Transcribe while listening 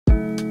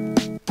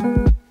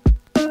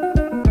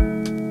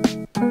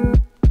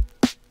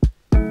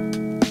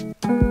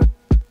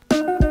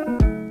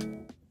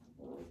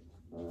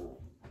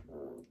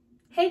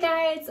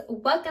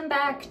welcome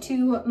back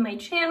to my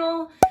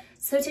channel.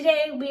 So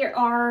today we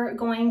are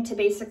going to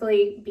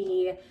basically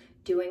be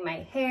doing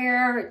my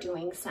hair,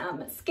 doing some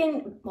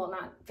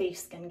not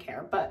face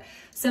skincare, but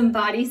some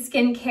body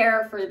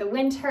skincare for the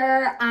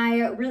winter.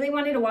 I really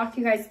wanted to walk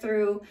you guys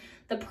through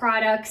the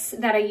products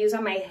that I use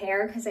on my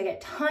hair because I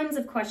get tons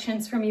of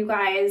questions from you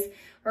guys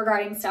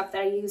regarding stuff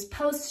that I use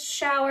post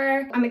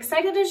shower. I'm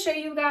excited to show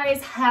you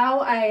guys how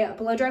I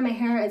blow dry my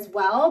hair as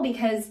well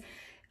because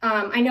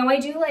I know I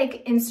do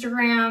like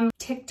Instagram,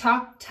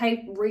 TikTok type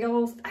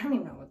reels. I don't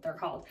even know what they're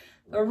called.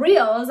 The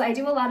reels, I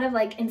do a lot of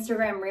like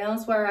Instagram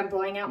reels where I'm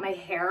blowing out my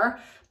hair,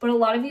 but a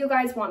lot of you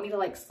guys want me to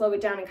like slow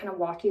it down and kind of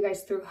walk you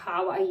guys through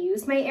how I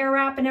use my air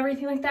wrap and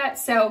everything like that.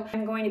 So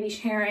I'm going to be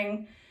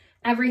sharing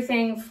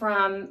everything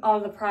from all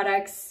the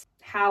products,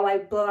 how I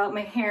blow out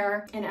my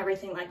hair and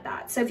everything like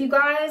that. So if you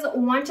guys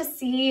want to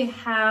see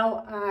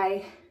how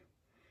I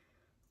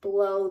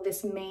blow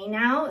this mane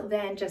out,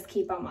 then just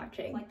keep on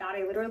watching. Like that,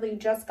 I literally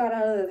just got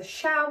out of the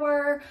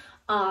shower.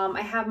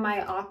 I have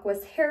my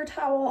Aqua's hair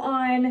towel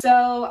on.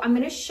 So I'm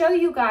gonna show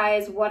you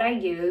guys what I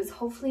use.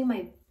 Hopefully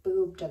my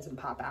boob doesn't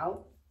pop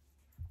out.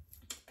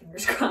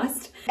 Fingers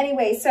crossed.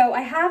 Anyway, so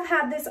I have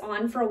had this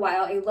on for a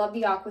while. I love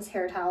the Aqua's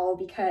hair towel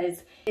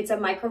because it's a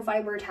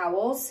microfiber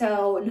towel.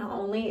 So not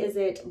only is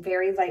it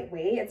very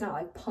lightweight, it's not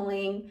like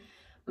pulling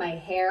my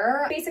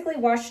hair. Basically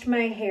washed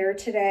my hair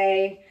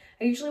today.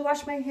 I usually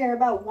wash my hair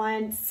about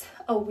once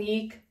a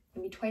week,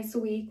 maybe twice a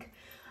week.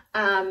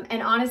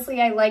 And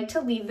honestly, I like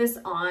to leave this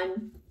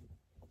on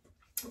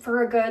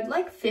for a good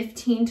like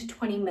 15 to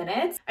 20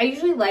 minutes. I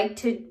usually like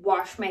to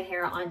wash my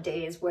hair on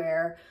days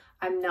where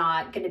I'm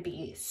not gonna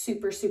be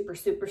super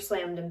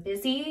slammed and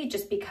busy,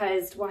 just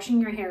because washing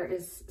your hair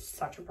is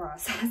such a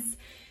process.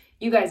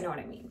 You guys know what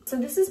I mean. So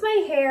this is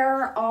my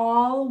hair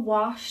all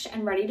washed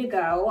and ready to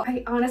go.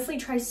 I honestly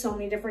try so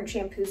many different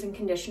shampoos and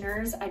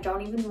conditioners. I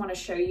don't even want to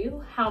show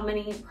you how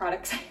many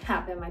products I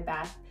have in my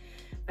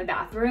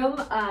bathroom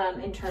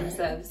in terms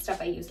of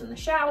stuff I use in the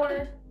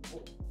shower.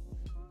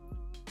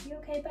 You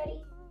okay,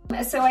 buddy?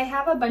 So I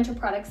have a bunch of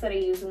products that I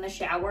use in the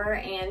shower,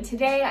 and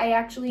today I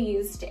actually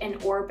used an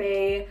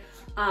Orbe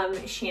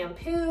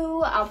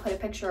shampoo. I'll put a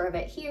picture of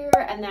it here.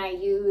 And then I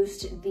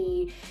used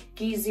the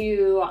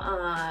Gizu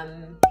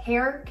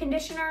hair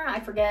conditioner. I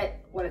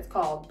forget what it's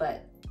called,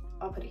 but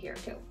I'll put it here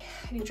too.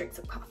 I need to drink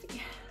some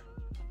coffee.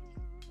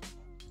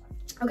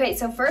 Okay,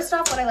 so first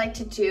off, what I like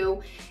to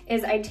do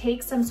is I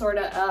take some sort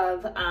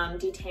of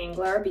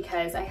detangler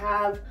because I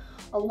have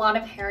a lot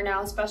of hair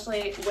now,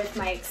 especially with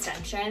my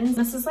extensions.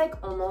 This is like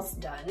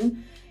almost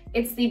done.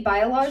 It's the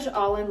Biolage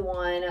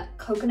All-in-One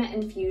Coconut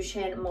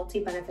Infusion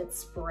Multi-Benefit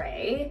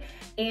Spray.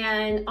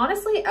 And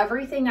honestly,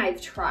 everything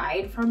I've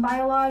tried from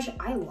Biolage,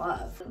 I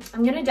love.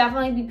 I'm gonna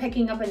definitely be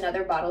picking up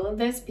another bottle of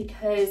this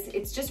because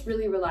it's just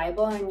really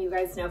reliable. And you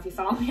guys know, if you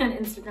follow me on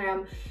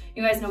Instagram,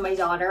 you guys know my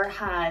daughter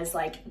has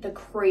like the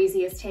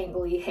craziest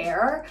tangly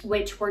hair,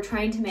 which we're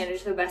trying to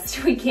manage the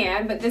best we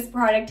can, but this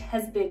product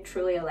has been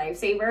truly a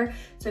lifesaver.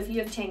 So if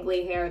you have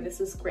tangly hair, this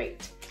is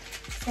great.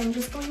 So I'm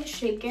just going to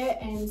shake it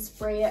and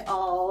spray it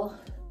all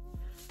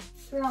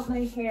throughout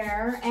my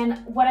hair.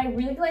 And what I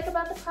really like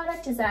about the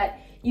product is that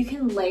you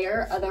can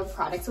layer other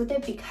products with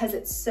it because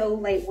it's so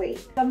lightweight.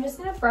 So I'm just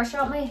gonna brush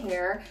out my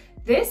hair.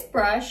 This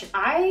brush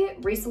I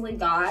recently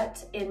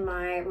got in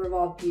my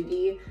Revolve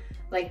Beauty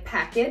like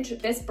package.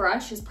 This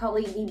brush is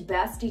probably the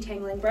best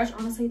detangling brush.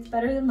 Honestly, it's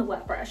better than the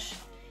wet brush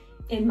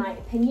in my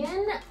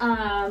opinion,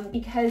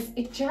 because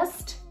it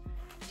just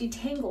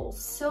detangles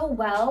so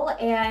well.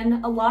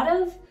 And a lot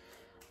of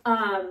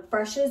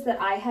brushes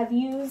that I have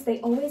used, they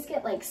always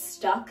get like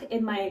stuck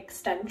in my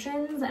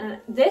extensions,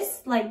 and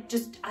this like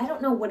just, I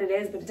don't know what it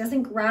is, but it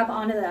doesn't grab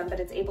onto them, but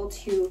it's able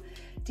to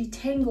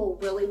detangle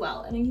really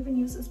well. And I even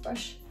use this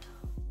brush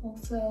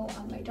also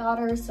on my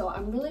daughter, so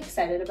I'm really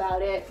excited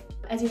about it.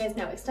 As you guys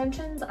know,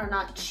 extensions are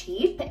not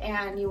cheap,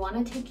 and you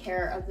want to take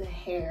care of the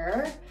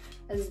hair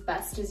as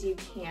best as you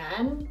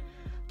can.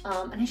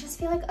 And I just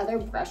feel like other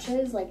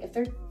brushes, like if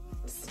they're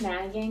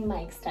snagging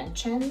my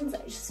extensions,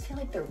 I just feel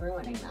like they're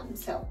ruining them.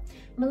 So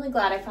I'm really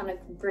glad I found a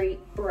great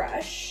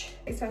brush.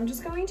 Okay, so I'm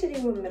just going to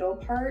do a middle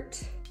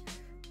part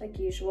like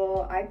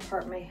usual. I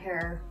part my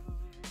hair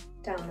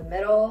down the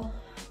middle.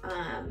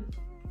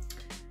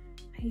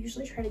 I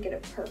usually try to get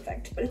it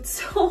perfect, but it's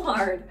so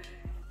hard.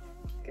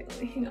 Okay,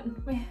 let me hang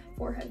on. My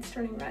forehead's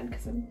turning red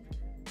because I'm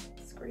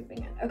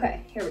scraping it.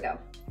 Okay, here we go.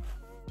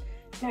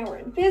 Now we're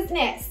in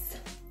business.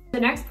 The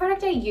next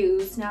product I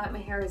use, now that my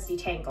hair is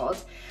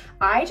detangled,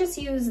 I just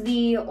use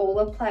the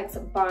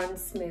Olaplex Bond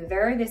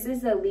Smoother. This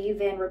is a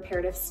leave-in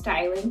reparative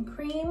styling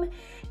cream.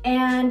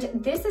 And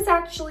this is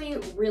actually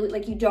really,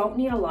 like, you don't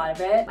need a lot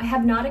of it. I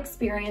have not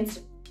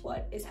experienced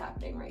what is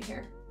happening right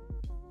here.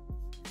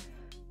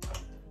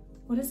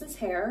 What is this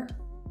hair?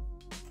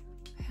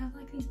 I have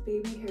like these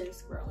baby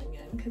hairs growing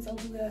in because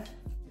I've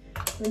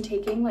been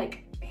taking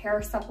like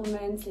hair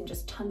supplements and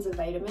just tons of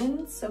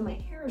vitamins. So my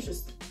hair is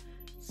just, I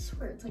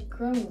swear, it's like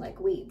growing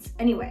like weeds.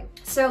 Anyway,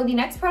 so the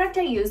next product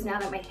I use now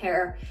that my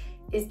hair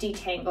is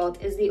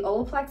detangled is the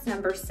Olaplex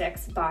number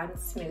 6 Bond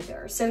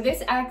Smoother. So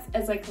this acts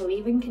as like a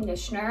leave-in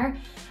conditioner,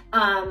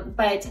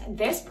 but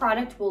this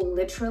product will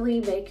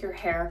literally make your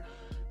hair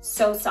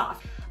so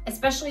soft.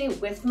 Especially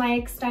with my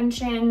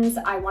extensions,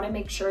 I want to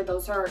make sure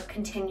those are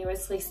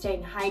continuously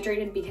staying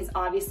hydrated, because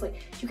obviously, do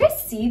you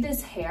guys see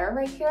this hair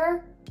right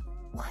here?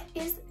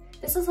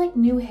 This is like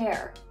new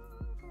hair.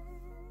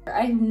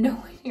 I have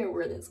no idea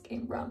where this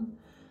came from.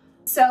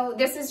 So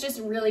this is just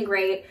really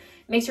great.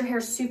 Makes your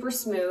hair super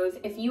smooth.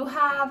 If you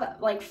have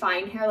like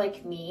fine hair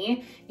like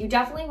me, you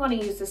definitely want to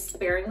use this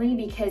sparingly,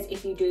 because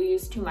if you do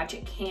use too much,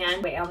 it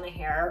can weigh on the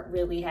hair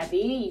really heavy.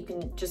 You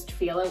can just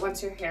feel it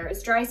once your hair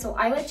is dry. So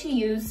I like to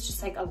use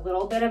just like a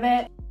little bit of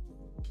it.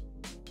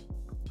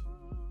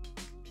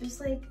 Just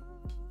like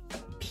a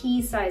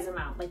pea-size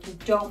amount. Like you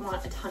don't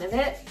want a ton of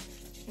it.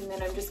 And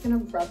then I'm just gonna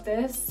rub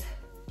this,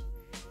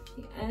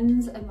 the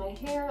ends of my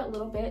hair a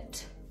little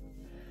bit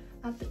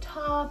at the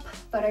top,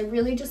 but I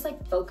really just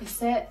like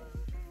focus it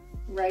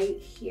right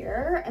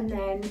here, and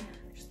then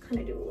just kind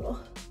of do a little,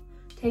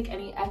 take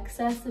any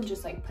excess and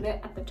just like put it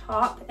at the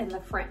top and the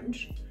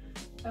fringe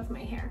of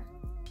my hair,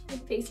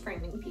 like face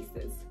framing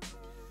pieces.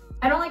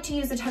 I don't like to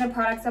use a ton of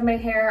products on my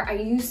hair. I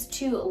used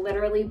to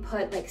literally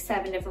put like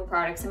 7 different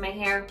products in my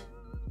hair,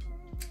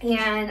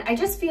 and I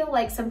just feel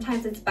like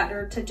sometimes it's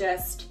better to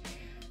just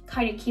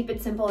kind of keep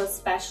it simple,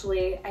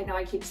 especially, I know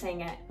I keep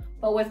saying it,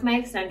 but with my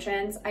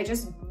extensions, I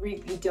just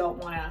really don't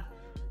want to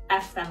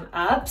F them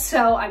up.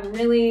 So I'm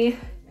really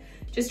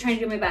just trying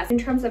to do my best. In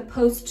terms of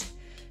post,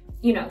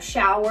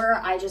 shower,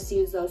 I just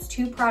use those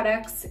 2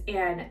 products,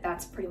 and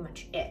that's pretty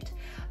much it.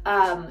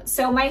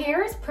 So my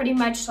hair is pretty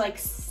much like,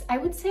 I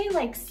would say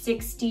like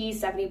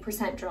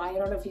 60–70% dry. I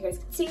don't know if you guys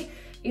can see.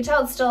 You can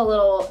tell it's still a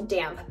little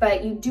damp,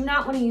 but you do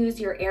not want to use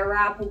your air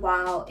wrap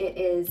while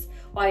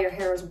your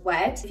hair is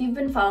wet. If you've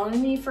been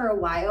following me for a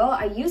while,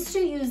 I used to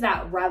use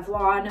that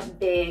Revlon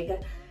big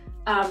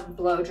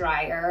blow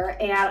dryer,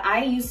 and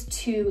I used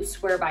to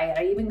swear by it.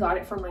 I even got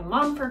it from my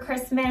mom for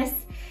Christmas,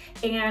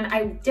 and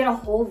I did a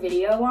whole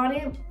video on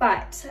it.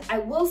 But I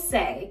will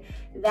say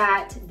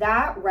that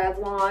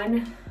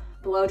Revlon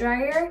blow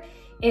dryer,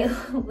 it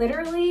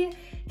literally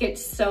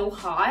gets so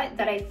hot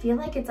that I feel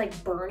like it's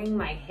like burning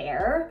my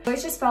hair. I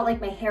just felt like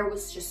my hair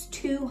was just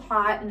too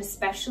hot, and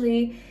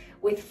especially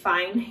with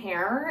fine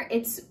hair,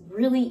 it's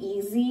really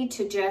easy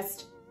to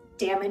just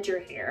damage your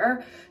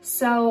hair.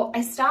 So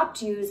I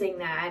stopped using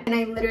that, and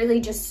I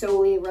literally just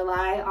solely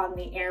rely on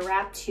the air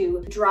wrap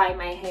to dry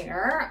my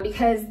hair,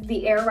 because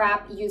the air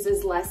wrap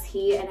uses less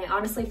heat, and I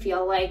honestly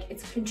feel like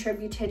it's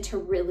contributed to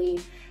really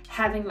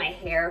having my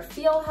hair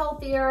feel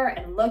healthier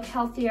and look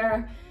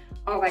healthier,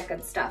 all that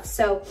good stuff.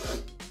 So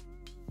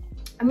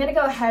I'm gonna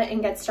go ahead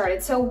and get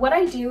started. So what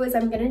I do is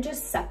I'm gonna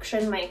just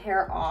section my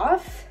hair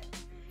off,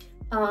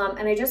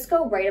 and I just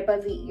go right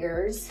above the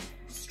ears,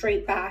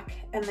 straight back,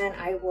 and then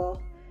I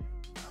will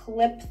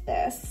clip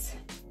this.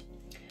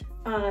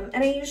 And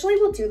I usually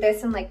will do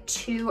this in like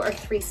 2 or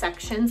 3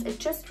 sections. It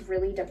just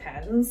really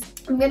depends.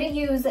 I'm gonna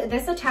use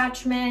this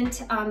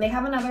attachment. They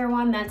have another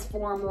one that's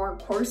for more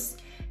coarse,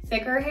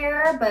 thicker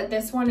hair, but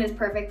this one is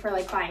perfect for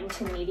like fine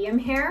to medium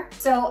hair.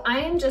 So I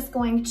am just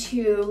going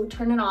to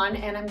turn it on,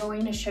 and I'm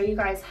going to show you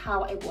guys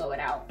how I blow it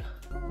out.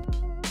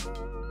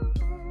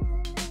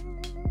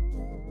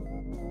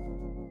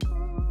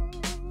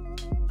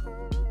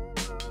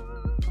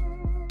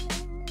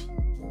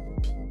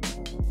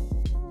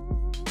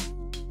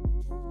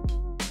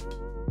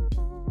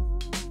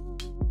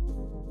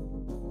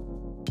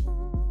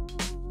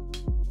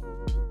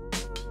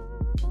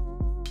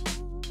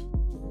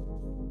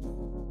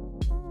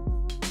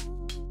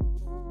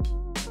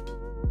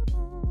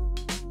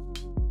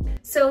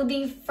 So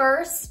the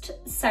first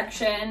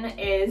section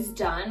is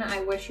done.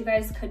 I wish you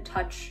guys could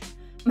touch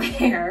my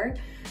hair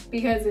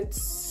because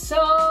it's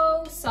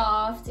so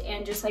soft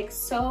and just like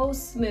so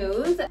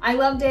smooth. I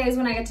love days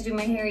when I get to do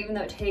my hair, even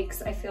though it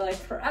takes, I feel like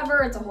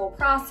forever. It's a whole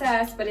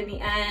process, but in the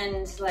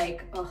end,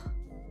 like, oh,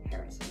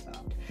 hair is so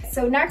soft.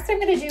 So next I'm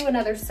gonna do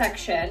another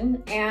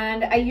section,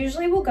 and I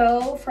usually will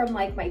go from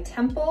like my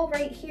temple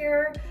right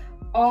here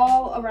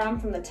all around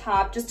from the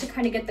top, just to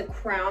kind of get the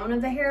crown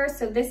of the hair.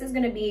 So this is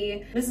gonna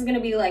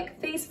be like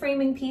face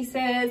framing pieces.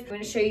 I'm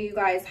gonna show you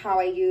guys how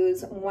I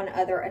use one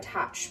other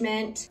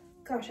attachment.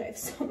 Gosh, I have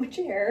so much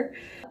hair.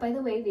 By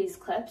the way, these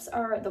clips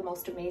are the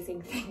most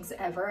amazing things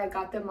ever. I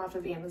got them off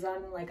of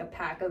Amazon, like a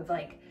pack of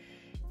like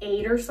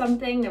 8 or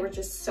something. There were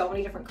just so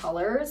many different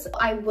colors.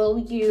 I will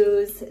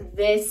use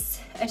this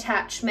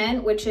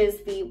attachment, which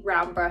is the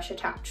round brush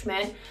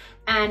attachment.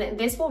 And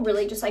this will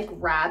really just like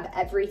grab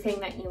everything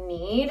that you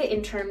need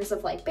in terms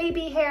of like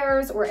baby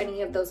hairs or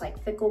any of those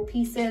like fickle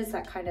pieces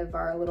that kind of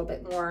are a little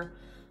bit more,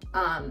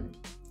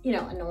 you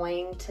know,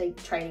 annoying to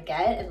try to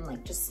get and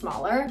like just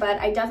smaller. But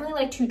I definitely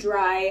like to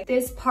dry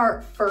this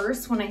part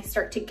first when I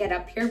start to get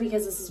up here,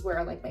 because this is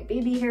where like my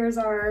baby hairs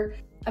are.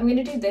 I'm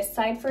gonna do this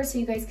side first so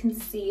you guys can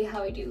see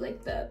how I do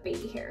like the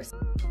baby hairs.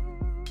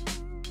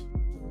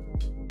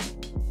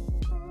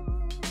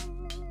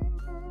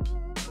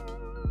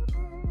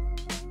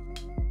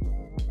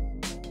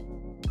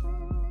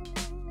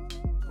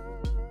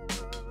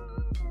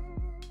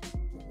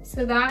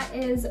 So that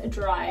is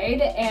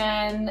dried,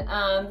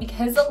 and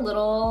because the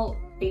little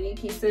baby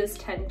pieces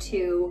tend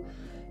to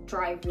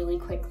dry really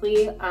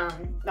quickly,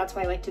 that's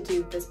why I like to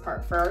do this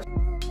part first.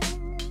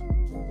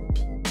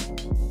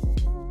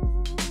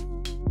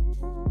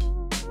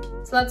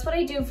 So that's what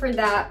I do for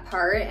that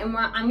part, and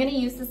I'm gonna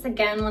use this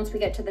again once we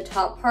get to the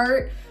top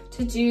part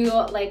to do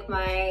like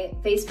my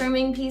face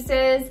framing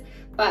pieces,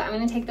 but I'm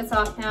gonna take this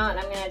off now and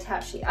I'm gonna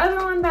attach the other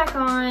one back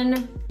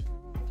on,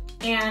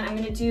 and I'm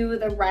gonna do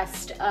the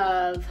rest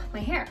of my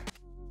hair.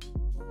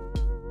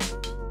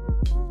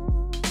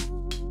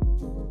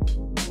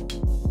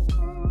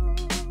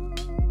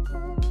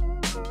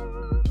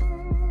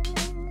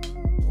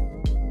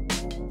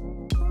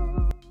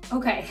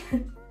 Okay,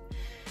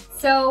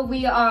 so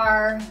we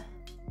are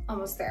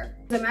almost there.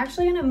 I'm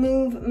actually gonna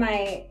move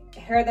my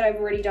hair that I've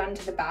already done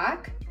to the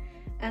back,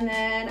 and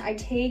then I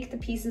take the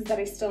pieces that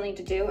I still need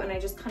to do and I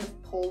just kind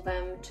of pull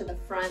them to the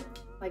front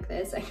like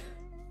this.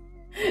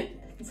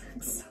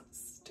 It's so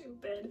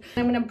stupid.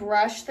 I'm gonna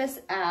brush this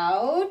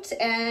out,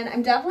 and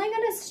I'm definitely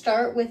gonna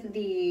start with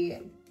the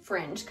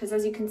fringe because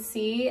as you can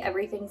see,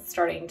 everything's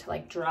starting to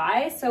like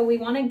dry. So we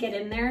wanna get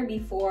in there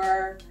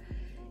before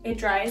it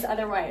dries,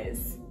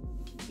 otherwise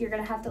you're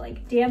gonna have to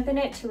like dampen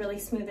it to really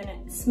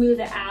smooth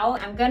it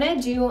out. I'm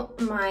gonna do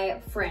my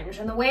fringe,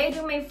 and the way I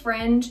do my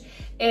fringe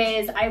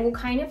is I will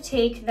kind of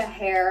take the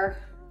hair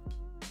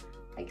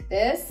like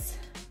this,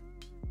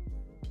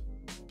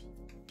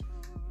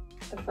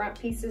 the front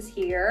pieces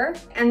here,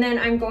 and then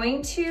I'm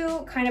going to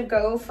kind of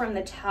go from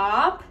the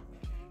top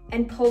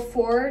and pull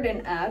forward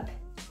and up,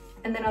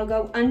 and then I'll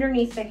go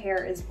underneath the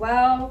hair as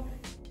well,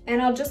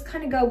 and I'll just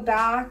kind of go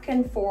back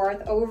and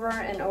forth over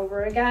and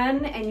over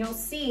again, and you'll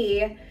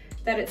see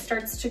that it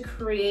starts to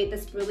create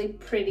this really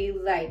pretty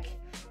like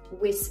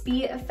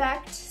wispy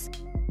effect.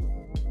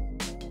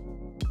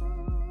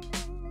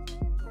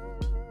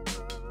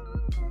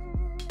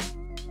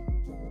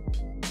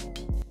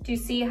 Do you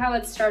see how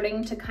it's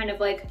starting to kind of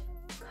like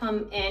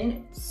come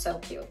in? So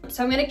cute.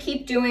 So I'm gonna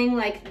keep doing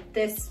like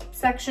this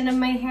section of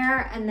my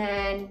hair and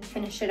then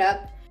finish it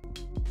up.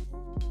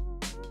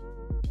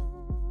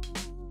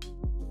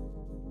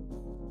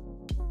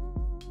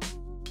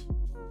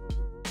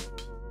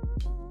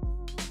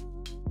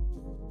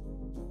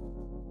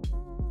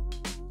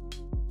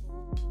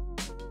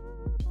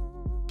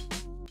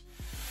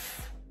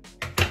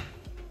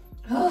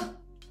 Oh,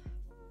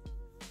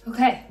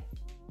 okay.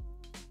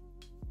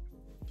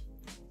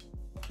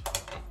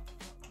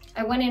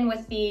 I went in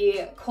with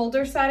the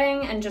colder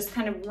setting and just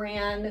kind of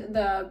ran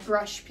the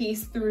brush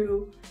piece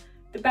through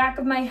the back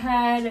of my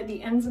head,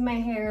 the ends of my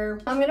hair.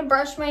 I'm gonna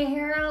brush my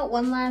hair out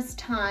one last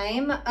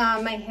time.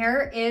 My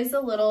hair is a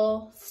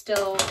little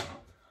still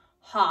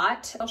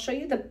hot. I'll show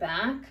you the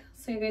back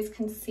so you guys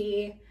can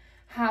see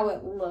how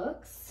it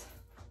looks.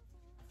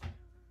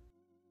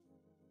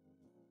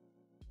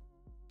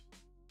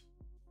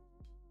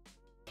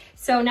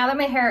 So now that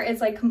my hair is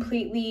like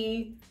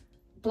completely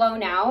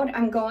blown out,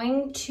 I'm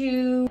going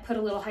to put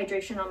a little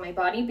hydration on my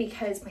body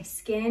because my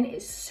skin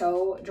is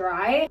so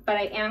dry, but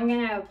I am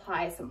gonna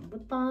apply some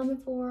lip balm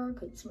before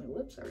because my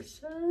lips are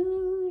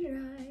so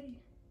dry.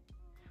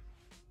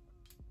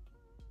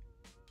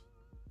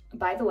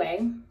 By the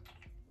way,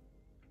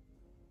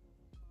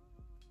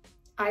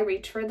 I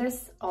reach for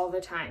this all the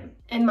time,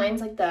 and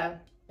mine's like the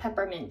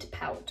peppermint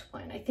pout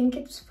one. I think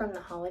it's from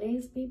the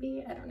holidays,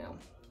 maybe, I don't know.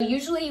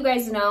 Usually you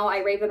guys know I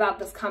rave about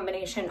this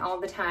combination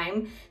all the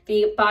time.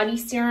 The body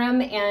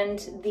serum and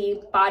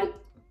the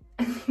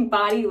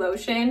body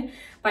lotion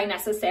by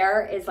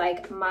Necessaire is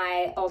like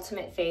my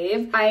ultimate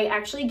fave. I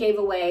actually gave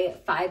away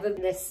 5 of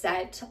this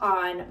set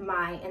on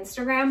my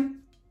Instagram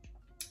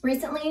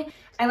recently.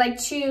 I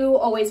like to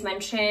always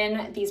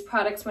mention these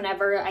products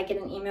whenever I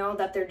get an email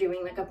that they're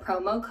doing like a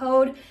promo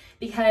code,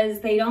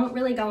 because they don't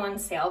really go on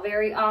sale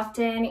very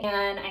often,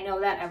 and I know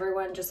that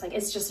everyone just like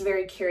is just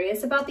very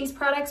curious about these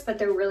products, but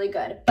they're really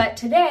good. But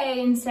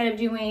today, instead of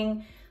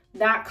doing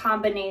that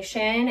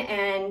combination,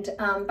 and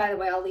by the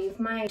way, I'll leave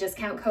my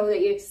discount code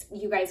that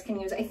you guys can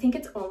use. I think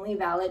it's only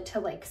valid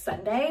till like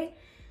Sunday,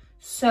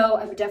 so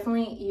I would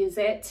definitely use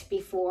it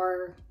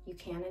before you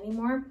can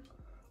anymore.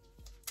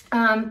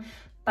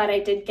 But I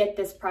did get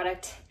this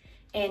product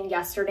in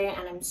yesterday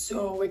and I'm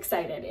so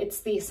excited.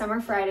 It's the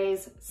Summer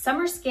Fridays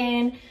Summer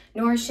Skin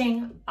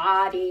Nourishing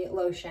Body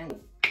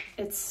Lotion.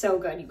 It's so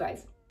good, you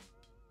guys.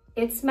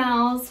 It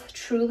smells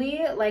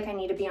truly like I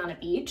need to be on a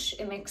beach.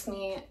 It makes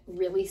me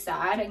really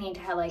sad. I need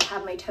to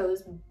have my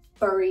toes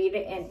buried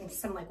in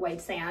some like white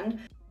sand.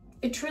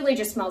 It truly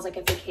just smells like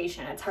a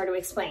vacation. It's hard to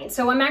explain.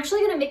 So I'm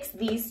actually gonna mix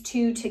these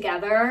two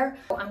together.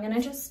 I'm gonna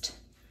just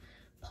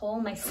pull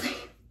my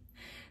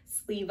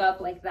sleeve up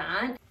like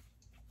that.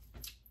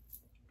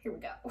 Here we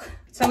go.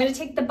 So I'm gonna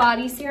take the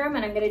body serum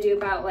and I'm gonna do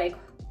about like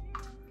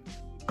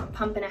a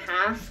pump and a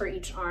half for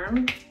each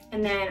arm.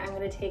 And then I'm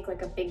gonna take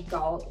like a big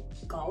dollop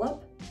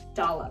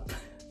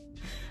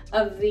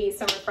of the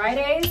Summer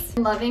Fridays.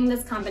 I'm loving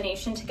this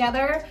combination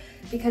together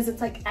because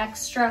it's like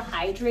extra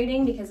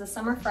hydrating, because the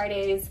Summer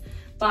Fridays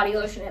body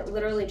lotion, it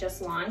literally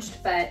just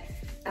launched, but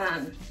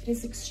It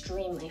is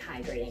extremely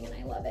hydrating and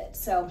I love it.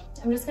 So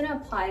I'm just gonna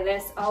apply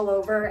this all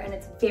over, and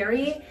it's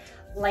very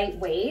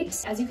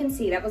lightweight. As you can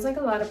see, that was like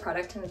a lot of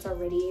product and it's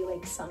already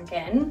like sunk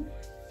in.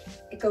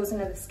 It goes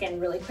into the skin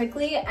really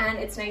quickly, and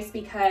it's nice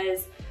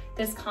because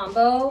this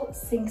combo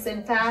sinks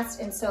in fast,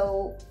 and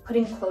so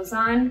putting clothes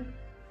on,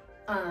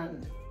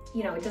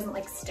 you know, it doesn't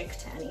like stick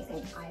to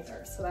anything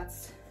either. So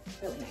that's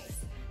really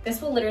nice.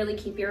 This will literally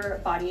keep your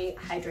body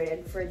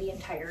hydrated for the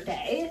entire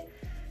day,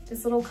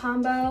 this little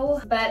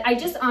combo. But I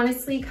just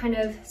honestly kind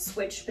of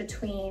switched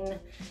between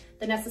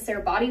the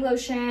Necessaire body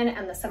lotion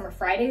and the Summer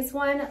Fridays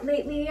one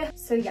lately.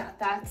 So yeah,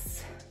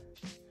 that's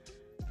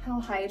how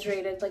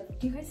hydrated, like,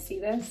 do you guys see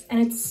this? And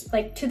it's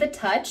like to the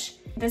touch,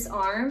 this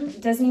arm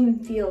doesn't even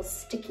feel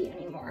sticky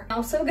anymore. I'm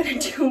also gonna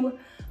do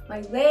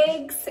my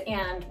legs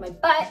and my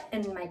butt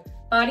and my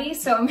body.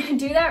 So I'm gonna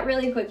do that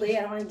really quickly.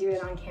 I don't wanna do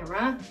it on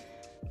camera.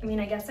 I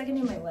mean, I guess I can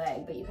do my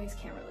leg, but you guys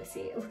can't really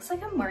see. It looks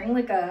like I'm wearing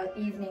like a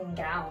evening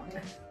gown.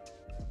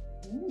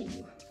 Ooh.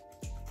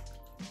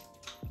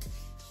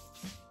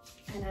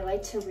 And I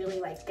like to really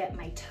like get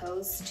my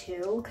toes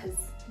too, because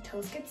my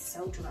toes get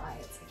so dry,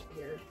 it's like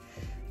weird.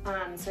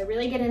 So I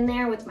really get in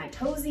there with my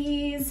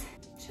toesies.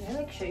 Should I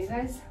like show you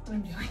guys what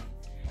I'm doing?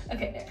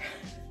 Okay, there.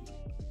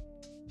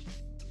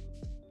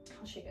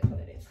 I'll show you guys what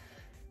it is.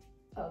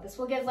 Oh, this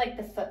will give like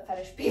the foot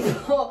fetish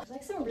people. There's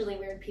like some really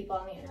weird people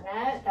on the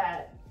internet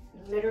that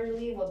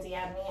literally will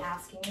DM me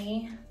asking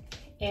me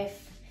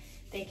if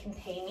they can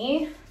pay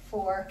me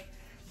for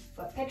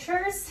foot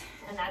pictures.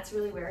 And that's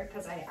really weird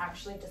because I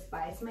actually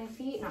despise my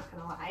feet, not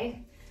gonna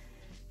lie.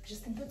 I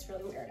just think that's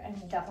really weird. I'm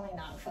definitely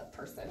not a foot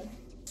person.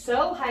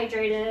 So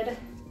hydrated,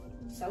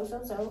 so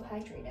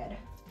hydrated.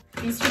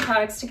 These two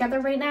products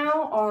together right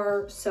now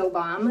are so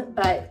bomb,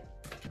 but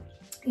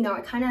you know,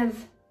 I kind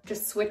of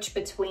just switch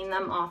between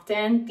them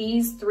often.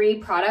 These three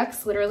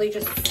products literally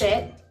just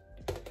sit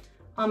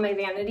on my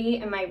vanity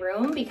in my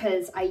room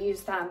because I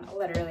use them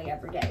literally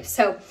every day.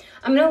 So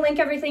I'm gonna link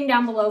everything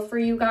down below for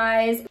you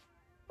guys.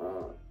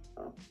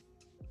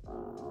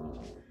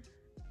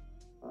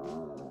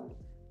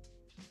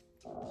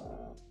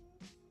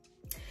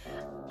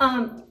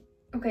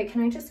 Okay,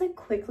 can I just like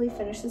quickly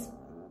finish this?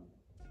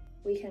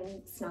 We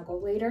can snuggle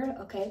later,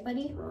 okay,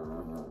 buddy?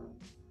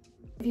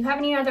 If you have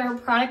any other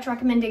product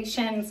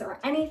recommendations or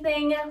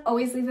anything,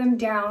 always leave them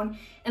down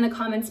in the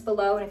comments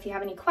below. And if you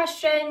have any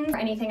questions or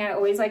anything, I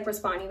always like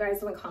respond to you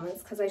guys in the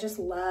comments because I just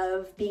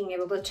love being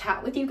able to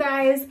chat with you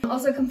guys.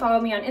 Also, you can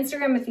follow me on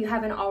Instagram if you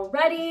haven't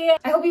already.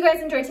 I hope you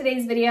guys enjoyed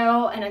today's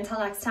video, and until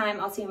next time,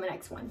 I'll see you in my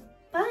next one.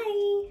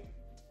 Bye.